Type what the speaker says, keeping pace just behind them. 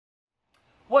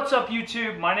What's up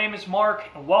YouTube? My name is Mark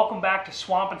and welcome back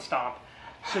to N Stomp.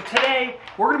 So today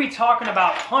we're going to be talking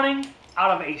about hunting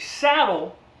out of a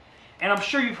saddle, and I'm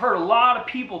sure you've heard a lot of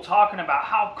people talking about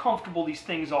how comfortable these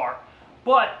things are,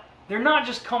 but they're not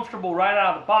just comfortable right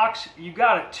out of the box. You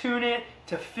got to tune it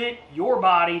to fit your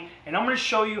body, and I'm going to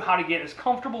show you how to get as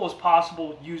comfortable as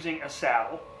possible using a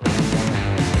saddle.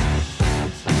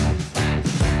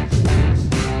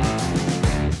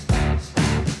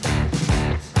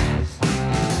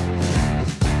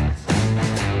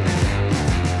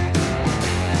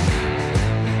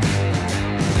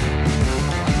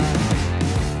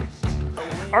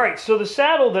 Alright, so the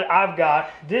saddle that I've got,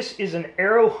 this is an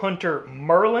Arrow Hunter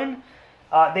Merlin.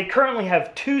 They currently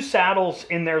have two saddles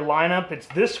in their lineup. It's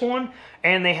this one,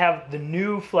 and they have the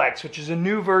new Flex, which is a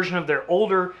new version of their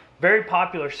older, very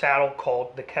popular saddle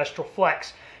called the Kestrel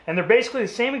Flex. And they're basically the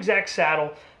same exact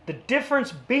saddle, the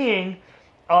difference being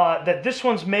that this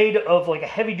one's made of like a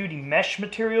heavy-duty mesh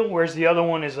material, whereas the other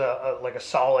one is like a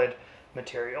solid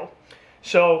material.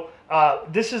 So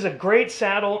this is a great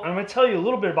saddle, and I'm going to tell you a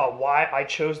little bit about why I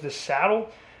chose this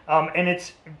saddle, and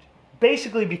it's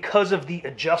basically because of the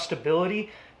adjustability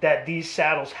that these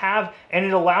saddles have, and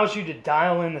it allows you to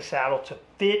dial in the saddle to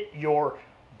fit your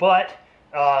butt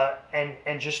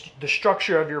and just the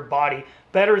structure of your body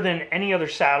better than any other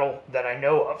saddle that I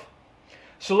know of.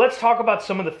 So let's talk about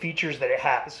some of the features that it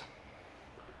has.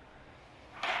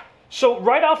 So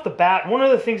right off the bat, one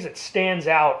of the things that stands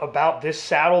out about this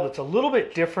saddle that's a little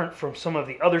bit different from some of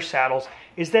the other saddles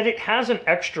is that it has an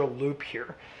extra loop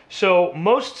here. So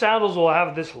most saddles will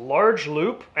have this large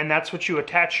loop, and that's what you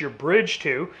attach your bridge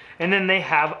to, and then they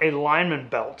have a lineman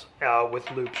belt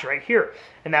with loops right here.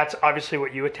 And that's obviously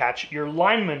what you attach your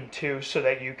lineman to so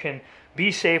that you can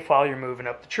be safe while you're moving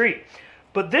up the tree.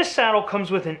 But this saddle comes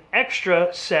with an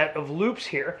extra set of loops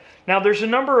here. Now there's a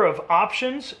number of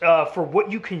options for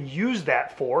what you can use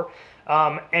that for.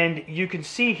 And you can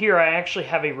see here I actually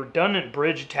have a redundant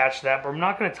bridge attached to that, but I'm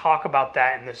not going to talk about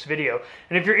that in this video.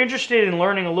 And if you're interested in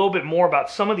learning a little bit more about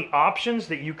some of the options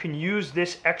that you can use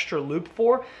this extra loop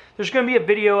for, there's going to be a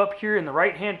video up here in the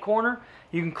right hand corner.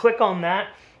 You can click on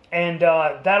that, and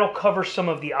that'll cover some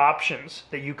of the options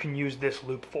that you can use this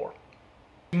loop for.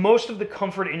 Most of the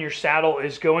comfort in your saddle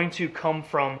is going to come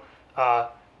from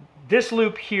this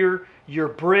loop here, your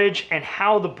bridge, and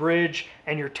how the bridge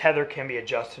and your tether can be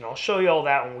adjusted. And I'll show you all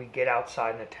that when we get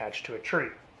outside and attach to a tree.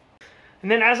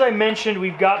 And then as I mentioned,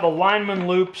 we've got the lineman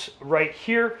loops right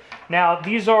here. Now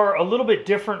these are a little bit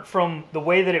different from the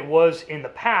way that it was in the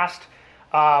past.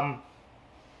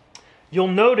 You'll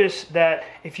notice that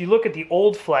if you look at the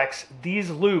old Flex, these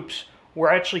loops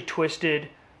were actually twisted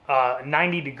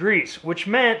 90 degrees, which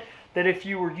meant that if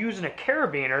you were using a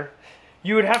carabiner,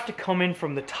 you would have to come in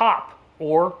from the top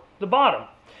or the bottom.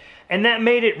 And that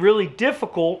made it really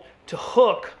difficult to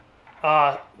hook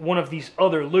one of these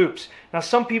other loops. Now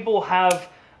some people have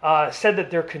said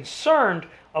that they're concerned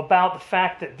about the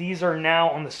fact that these are now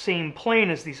on the same plane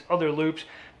as these other loops,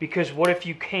 because what if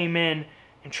you came in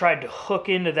and tried to hook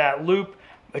into that loop,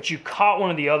 but you caught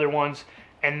one of the other ones,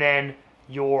 and then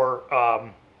your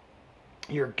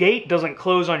gate doesn't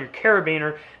close on your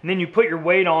carabiner, and then you put your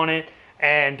weight on it,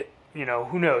 and you know,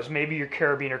 who knows, maybe your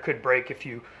carabiner could break if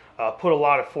you put a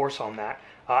lot of force on that,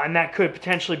 and that could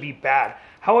potentially be bad.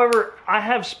 However, I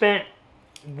have spent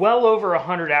well over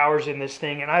 100 hours in this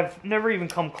thing, and I've never even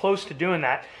come close to doing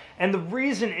that. And the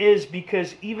reason is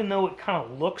because even though it kind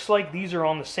of looks like these are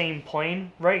on the same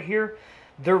plane right here,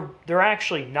 they're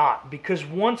actually not, because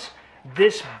once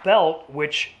this belt,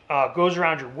 which goes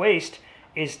around your waist,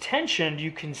 is tensioned,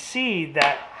 you can see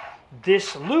that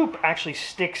this loop actually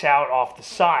sticks out off the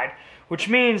side, which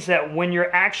means that when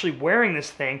you're actually wearing this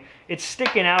thing, it's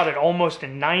sticking out at almost a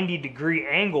 90-degree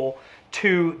angle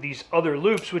to these other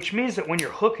loops, which means that when you're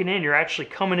hooking in, you're actually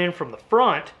coming in from the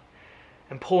front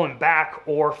and pulling back,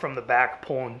 or from the back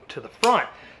pulling to the front.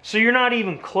 So you're not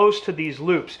even close to these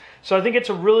loops. So I think it's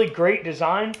a really great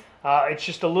design. It's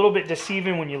just a little bit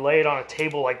deceiving when you lay it on a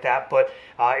table like that, but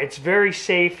it's very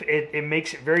safe. It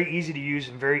makes it very easy to use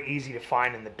and very easy to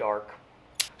find in the dark.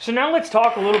 So now let's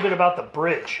talk a little bit about the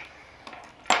bridge.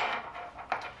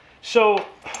 So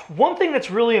one thing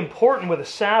that's really important with a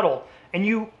saddle,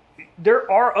 and there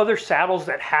are other saddles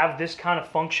that have this kind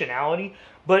of functionality,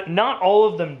 but not all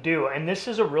of them do, and this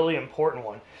is a really important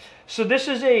one. So this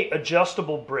is a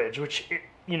adjustable bridge, which,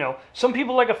 you know, some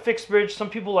people like a fixed bridge, some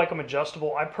people like them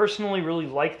adjustable. I personally really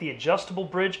like the adjustable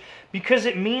bridge because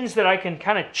it means that I can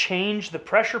kind of change the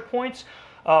pressure points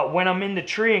when I'm in the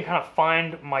tree and kind of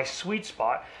find my sweet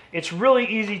spot. It's really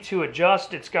easy to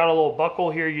adjust. It's got a little buckle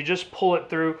here. You just pull it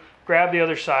through, grab the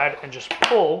other side, and just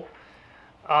pull.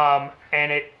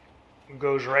 and it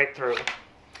goes right through.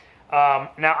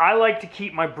 Now I like to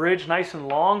keep my bridge nice and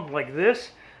long like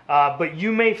this, but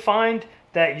you may find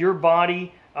that your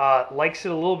body likes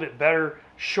it a little bit better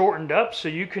shortened up, so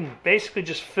you can basically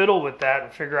just fiddle with that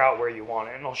and figure out where you want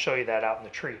it, and I'll show you that out in the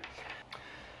tree.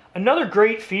 Another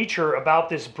great feature about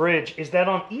this bridge is that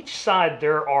on each side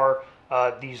there are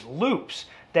these loops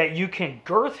that you can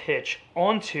girth hitch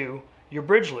onto your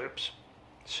bridge loops.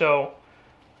 So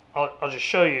I'll just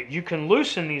show you. You can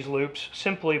loosen these loops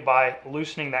simply by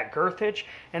loosening that girth hitch,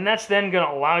 and that's then going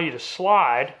to allow you to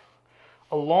slide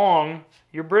along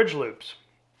your bridge loops.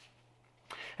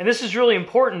 And this is really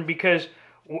important because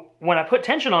when I put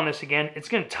tension on this again, it's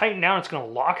going to tighten down, it's going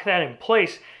to lock that in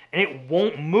place, and it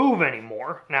won't move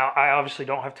anymore. Now, I obviously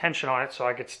don't have tension on it, so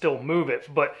I could still move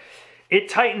it, but it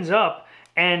tightens up,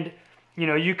 and you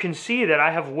know, you can see that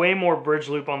I have way more bridge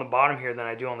loop on the bottom here than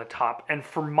I do on the top. And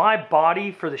for my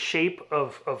body, for the shape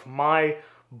of my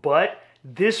butt,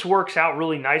 this works out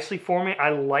really nicely for me.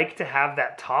 I like to have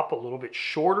that top a little bit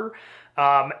shorter,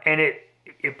 and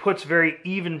it puts very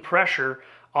even pressure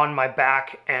on my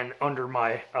back and under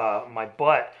my my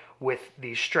butt with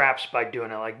these straps by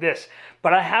doing it like this.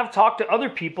 But I have talked to other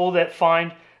people that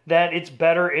find that it's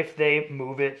better if they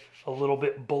move it a little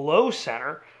bit below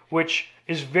center, which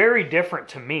is very different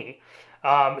to me.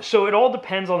 So it all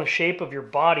depends on the shape of your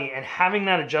body, and having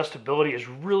that adjustability is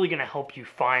really going to help you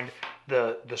find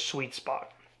the sweet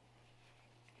spot.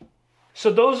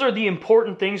 So those are the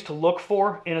important things to look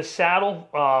for in a saddle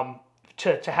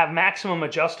to have maximum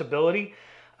adjustability.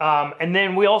 And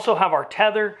then we also have our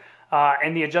tether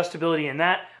and the adjustability in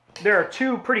that. There are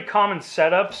two pretty common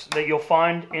setups that you'll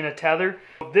find in a tether.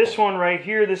 This one right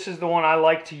here, this is the one I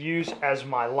like to use as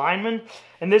my lineman.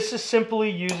 And this is simply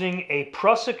using a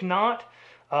prusik knot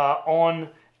on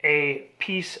a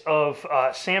piece of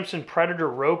Samson Predator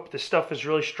rope. This stuff is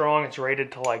really strong. It's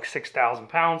rated to like 6,000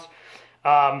 pounds.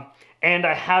 And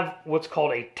I have what's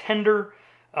called a tender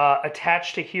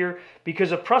attached to here,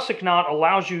 because a prusik knot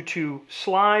allows you to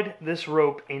slide this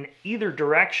rope in either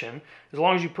direction as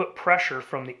long as you put pressure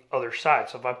from the other side.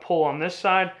 So if I pull on this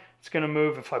side, it's going to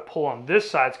move. If I pull on this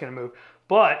side, it's going to move.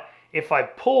 But if I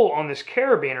pull on this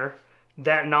carabiner,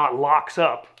 that knot locks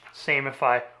up. Same if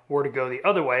I were to go the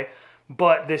other way.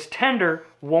 But this tender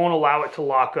won't allow it to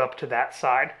lock up to that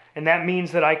side. And that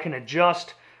means that I can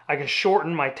adjust, I can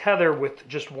shorten my tether with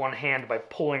just one hand by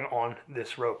pulling on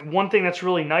this rope. One thing that's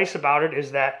really nice about it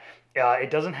is that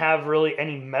it doesn't have really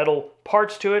any metal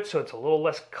parts to it, so it's a little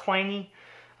less clangy,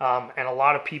 and a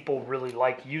lot of people really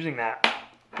like using that.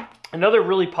 Another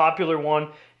really popular one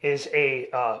is a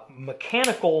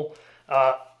mechanical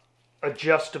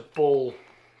adjustable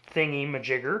thingy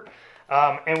majigger,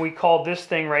 and we call this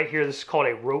thing right here, this is called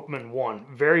a Ropeman 1.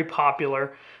 Very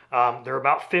popular. They're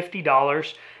about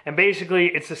 $50, and basically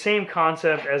it's the same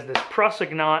concept as this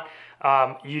prusik knot.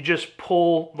 You just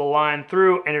pull the line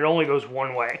through and it only goes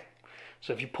one way.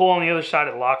 So if you pull on the other side,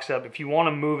 it locks up. If you want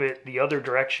to move it the other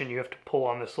direction, you have to pull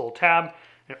on this little tab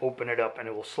and open it up and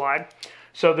it will slide.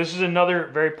 So this is another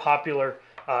very popular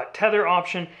tether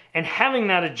option, and having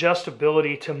that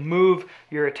adjustability to move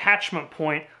your attachment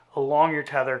point along your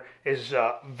tether is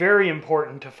very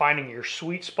important to finding your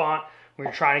sweet spot when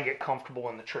you're trying to get comfortable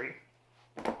in the tree.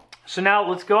 So now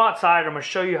let's go outside. I'm going to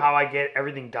show you how I get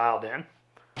everything dialed in.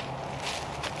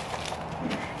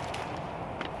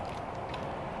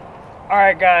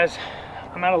 Alright guys,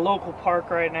 I'm at a local park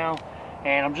right now,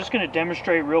 and I'm just going to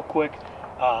demonstrate real quick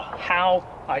how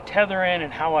I tether in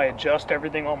and how I adjust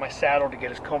everything on my saddle to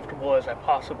get as comfortable as I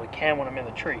possibly can when I'm in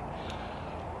the tree.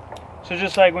 So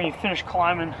just like when you finish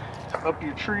climbing up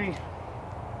your tree,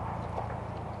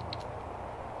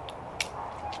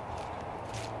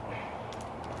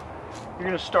 you're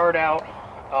going to start out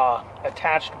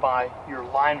attached by your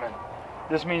lineman.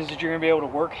 This means that you're going to be able to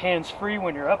work hands-free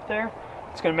when you're up there.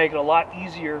 It's going to make it a lot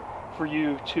easier for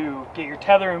you to get your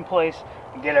tether in place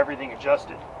and get everything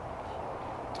adjusted.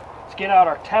 Let's get out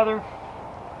our tether.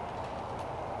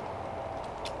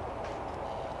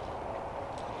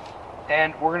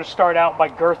 And we're going to start out by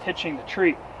girth hitching the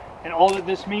tree. And all that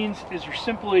this means is you're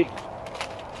simply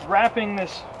wrapping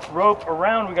this rope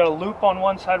around. We got a loop on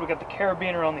one side, we got the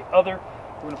carabiner on the other.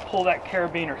 We're going to pull that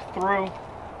carabiner through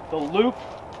the loop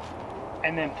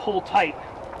and then pull tight,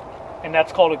 and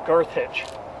that's called a girth hitch.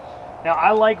 Now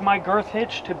I like my girth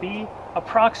hitch to be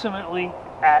approximately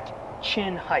at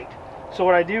chin height. So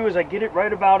what I do is I get it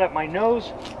right about at my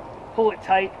nose, pull it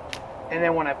tight, and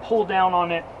then when I pull down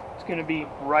on it, it's going to be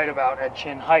right about at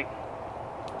chin height.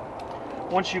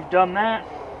 Once you've done that,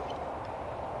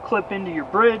 clip into your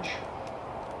bridge.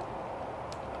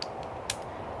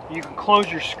 You can close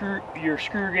your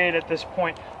screw gate at this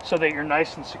point so that you're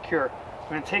nice and secure. I'm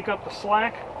going to take up the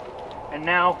slack, and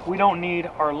now we don't need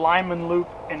our lineman loop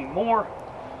anymore,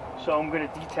 so I'm going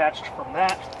to detach from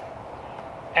that.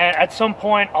 And at some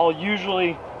point I'll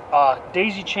usually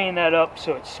daisy chain that up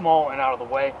so it's small and out of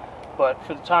the way, but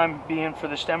for the time being, for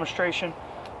this demonstration,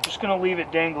 I'm just going to leave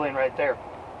it dangling right there.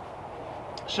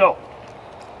 So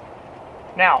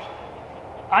now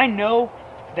I know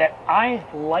that I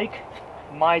like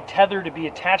my tether to be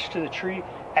attached to the tree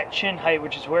at chin height,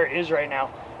 which is where it is right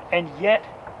now, and yet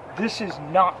this is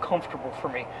not comfortable for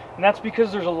me. And that's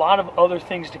because there's a lot of other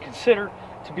things to consider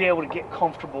to be able to get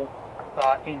comfortable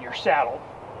in your saddle.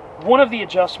 One of the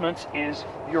adjustments is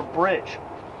your bridge.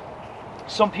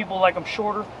 Some people like them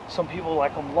shorter, some people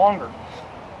like them longer.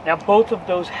 Now both of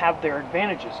those have their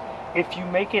advantages. If you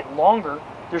make it longer,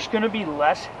 there's going to be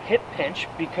less hip pinch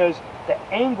because the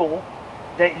angle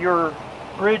that your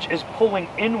bridge is pulling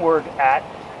inward at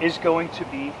is going to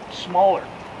be smaller.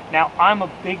 Now I'm a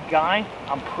big guy,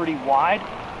 I'm pretty wide,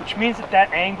 which means that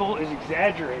that angle is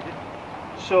exaggerated.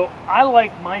 So I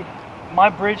like my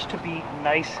bridge to be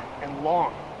nice and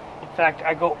long. In fact,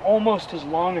 I go almost as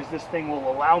long as this thing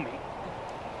will allow me.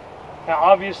 Now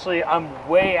obviously I'm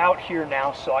way out here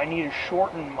now, so I need to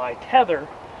shorten my tether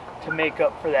to make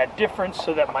up for that difference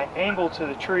so that my angle to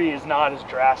the tree is not as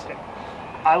drastic.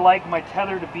 I like my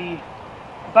tether to be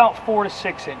about 4 to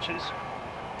 6 inches.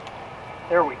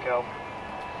 There we go.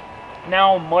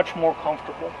 Now I'm much more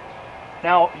comfortable.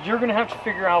 Now you're going to have to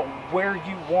figure out where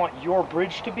you want your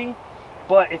bridge to be,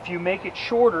 but if you make it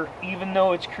shorter, even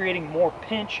though it's creating more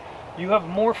pinch, you have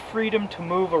more freedom to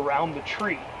move around the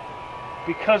tree.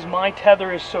 Because my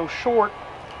tether is so short,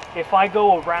 if I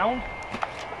go around,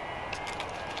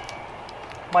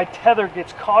 my tether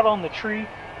gets caught on the tree,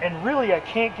 and really I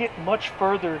can't get much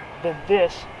further than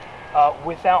this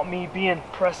without me being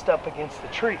pressed up against the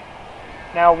tree.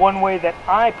 Now one way that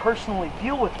I personally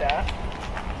deal with that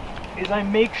is I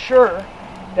make sure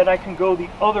that I can go the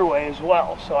other way as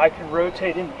well. So I can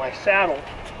rotate into my saddle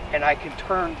and I can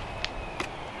turn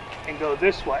and go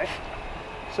this way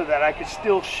so that I can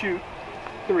still shoot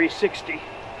 360.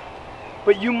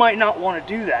 But you might not want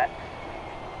to do that.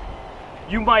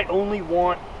 You might only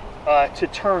want to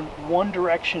turn one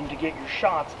direction to get your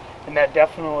shots, and that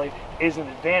definitely is an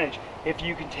advantage if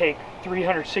you can take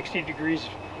 360 degrees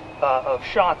of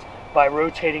shots by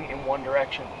rotating in one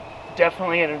direction.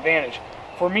 Definitely an advantage.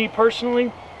 For me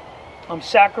personally, I'm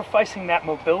sacrificing that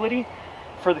mobility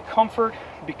for the comfort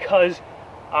because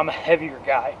I'm a heavier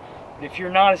guy. But if you're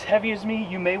not as heavy as me,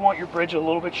 you may want your bridge a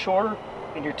little bit shorter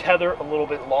and your tether a little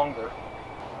bit longer.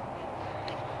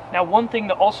 Now one thing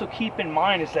to also keep in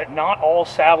mind is that not all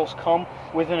saddles come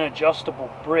with an adjustable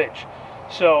bridge.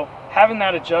 So having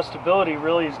that adjustability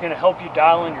really is going to help you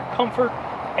dial in your comfort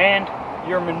and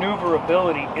your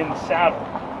maneuverability in the saddle.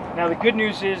 Now the good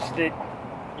news is that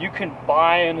you can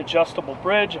buy an adjustable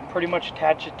bridge and pretty much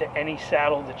attach it to any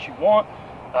saddle that you want,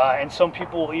 and some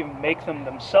people will even make them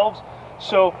themselves.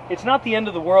 So it's not the end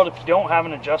of the world if you don't have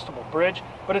an adjustable bridge,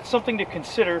 but it's something to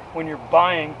consider when you're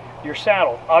buying your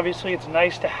saddle. Obviously it's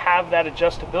nice to have that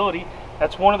adjustability.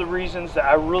 That's one of the reasons that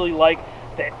I really like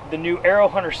the new Arrow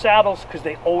Hunter saddles, because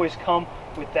they always come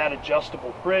with that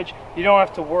adjustable bridge. You don't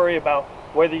have to worry about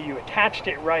whether you attached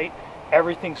it right.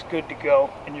 Everything's good to go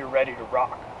and you're ready to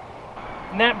rock.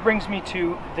 And that brings me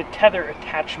to the tether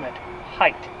attachment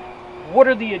height. What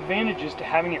are the advantages to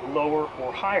having it lower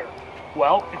or higher?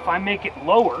 Well, if I make it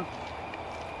lower,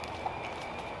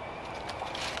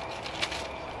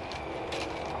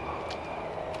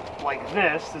 like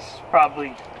this is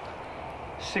probably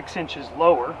 6 inches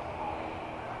lower.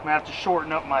 I'm going to have to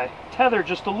shorten up my tether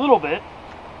just a little bit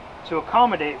to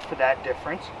accommodate for that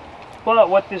difference. But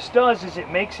what this does is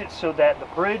it makes it so that the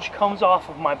bridge comes off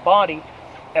of my body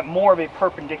at more of a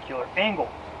perpendicular angle.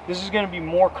 This is going to be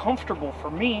more comfortable for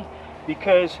me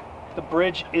because the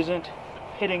bridge isn't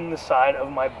hitting the side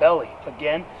of my belly.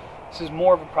 Again, this is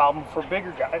more of a problem for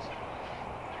bigger guys.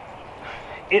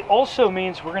 It also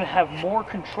means we're going to have more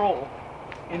control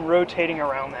in rotating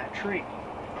around that tree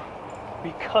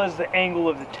because the angle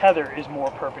of the tether is more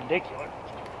perpendicular.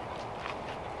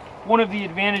 One of the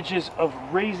advantages of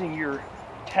raising your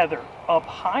tether up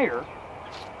higher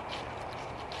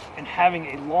and having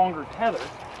a longer tether,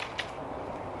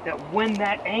 that when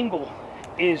that angle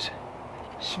is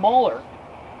smaller,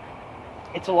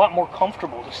 it's a lot more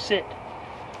comfortable to sit.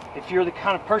 If you're the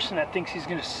kind of person that thinks he's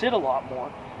going to sit a lot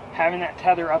more, having that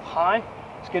tether up high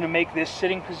is going to make this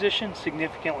sitting position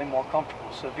significantly more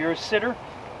comfortable. So if you're a sitter,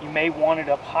 you may want it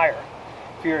up higher.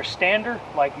 If you're a stander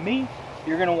like me,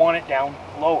 you're going to want it down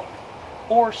lower.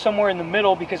 or somewhere in the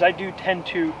middle, because I do tend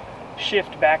to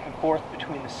shift back and forth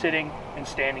between the sitting and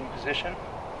standing position.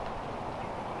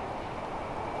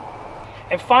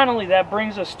 And finally, that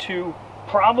brings us to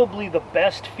probably the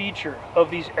best feature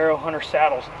of these Arrow Hunter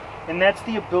saddles, and that's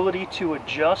the ability to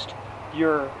adjust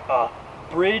your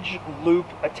bridge loop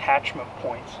attachment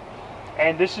points.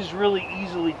 And this is really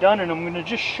easily done, and I'm going to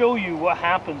just show you what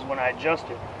happens when I adjust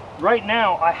it. Right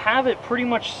now, I have it pretty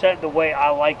much set the way I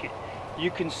like it.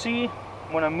 You can see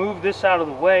when I move this out of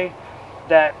the way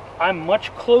that I'm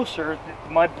much closer,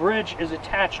 my bridge is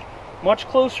attached much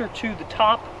closer to the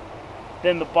top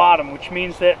than the bottom, which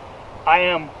means that I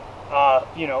am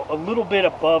a little bit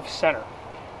above center.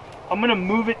 I'm going to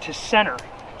move it to center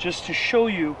just to show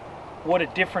you what a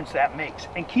difference that makes.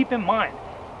 And keep in mind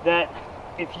that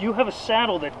if you have a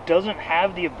saddle that doesn't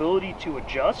have the ability to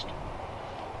adjust,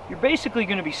 you're basically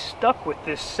going to be stuck with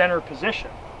this center position.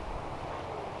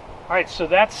 Alright, so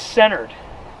that's centered,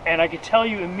 and I can tell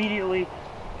you immediately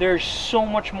there's so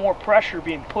much more pressure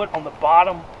being put on the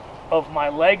bottom of my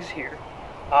legs here,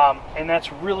 and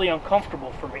that's really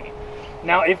uncomfortable for me.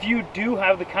 Now, if you do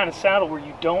have the kind of saddle where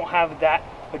you don't have that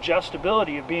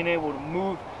adjustability of being able to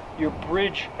move your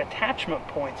bridge attachment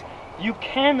points, you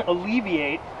can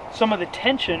alleviate some of the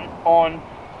tension on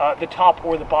the top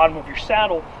or the bottom of your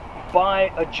saddle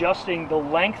by adjusting the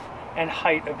length and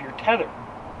height of your tether.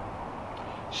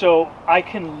 So I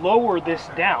can lower this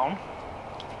down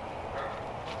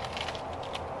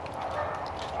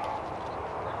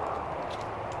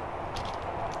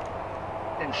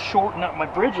and shorten up my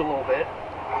bridge a little bit,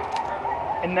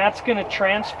 and that's going to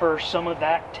transfer some of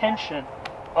that tension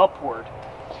upward.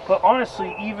 But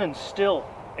honestly, even still,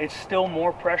 it's still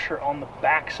more pressure on the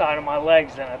back side of my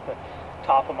legs than at the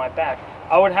top of my back.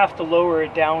 I would have to lower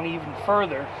it down even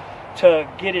further to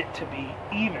get it to be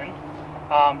even.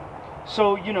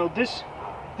 So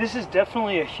this is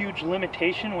definitely a huge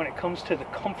limitation when it comes to the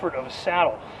comfort of a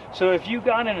saddle. So if you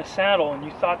got in a saddle and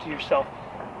you thought to yourself,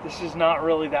 this is not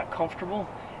really that comfortable,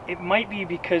 it might be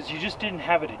because you just didn't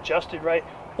have it adjusted right,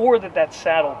 or that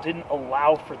saddle didn't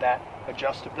allow for that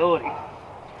adjustability.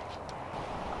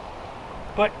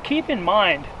 But keep in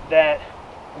mind that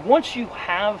once you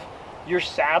have your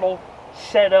saddle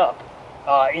set up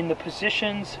in the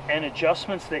positions and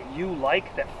adjustments that you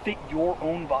like, that fit your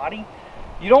own body,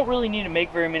 you don't really need to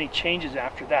make very many changes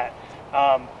after that.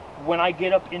 When I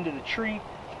get up into the tree,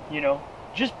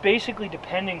 just basically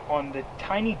depending on the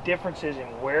tiny differences in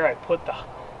where I put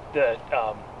the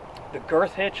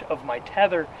girth hitch of my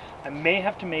tether, I may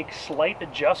have to make slight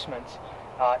adjustments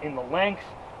in the length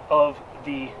of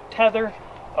the tether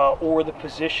or the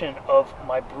position of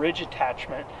my bridge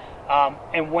attachment.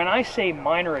 And when I say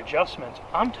minor adjustments,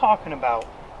 I'm talking about,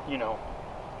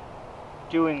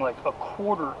 doing like a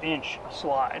 1/4 inch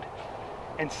slide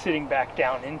and sitting back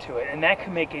down into it. And that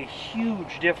can make a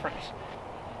huge difference.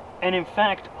 And in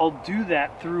fact, I'll do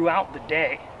that throughout the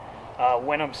day.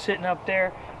 When I'm sitting up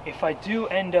there, if I do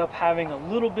end up having a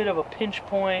little bit of a pinch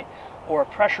point or a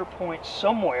pressure point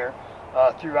somewhere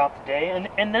throughout the day,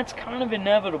 and that's kind of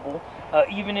inevitable,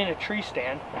 even in a tree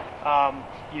stand.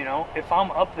 If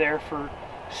I'm up there for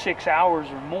 6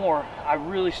 hours or more, I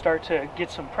really start to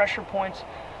get some pressure points,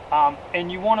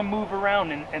 and you want to move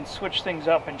around and switch things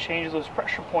up and change those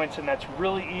pressure points, and that's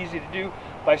really easy to do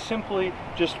by simply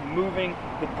just moving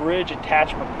the bridge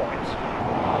attachment points.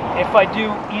 If I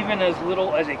do even as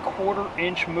little as a 1/4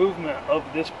 inch movement of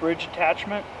this bridge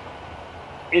attachment,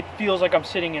 it feels like I'm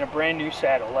sitting in a brand new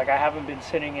saddle, like I haven't been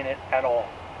sitting in it at all.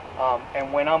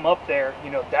 And when I'm up there,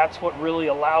 that's what really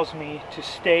allows me to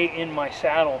stay in my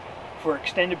saddle for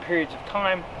extended periods of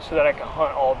time so that I can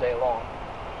hunt all day long.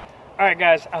 Alright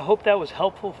guys, I hope that was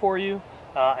helpful for you,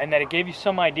 and that it gave you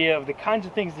some idea of the kinds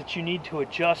of things that you need to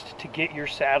adjust to get your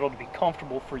saddle to be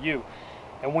comfortable for you.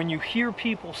 And when you hear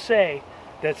people say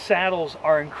that saddles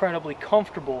are incredibly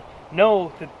comfortable,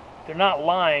 know that they're not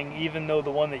lying, even though the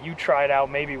one that you tried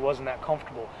out maybe wasn't that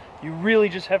comfortable. You really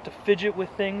just have to fidget with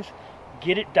things,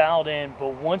 get it dialed in,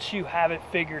 but once you have it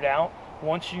figured out,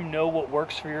 once you know what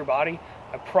works for your body,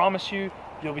 I promise you,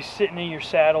 you'll be sitting in your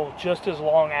saddle just as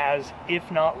long as, if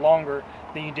not longer,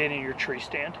 than you did in your tree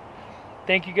stand.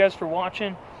 Thank you guys for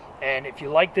watching, and if you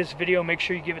like this video, make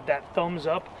sure you give it that thumbs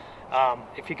up.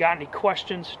 If you got any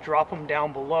questions, drop them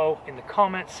down below in the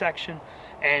comments section.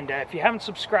 And if you haven't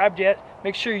subscribed yet,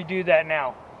 make sure you do that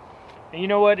now. And you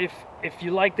know what? If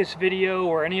you like this video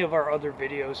or any of our other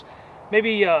videos,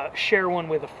 maybe share one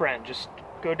with a friend. Just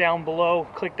go down below,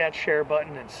 click that share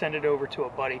button, and send it over to a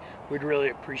buddy. We'd really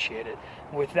appreciate it.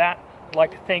 And with that, I'd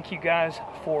like to thank you guys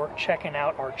for checking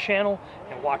out our channel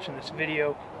and watching this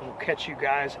video. And we'll catch you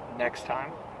guys next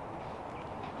time.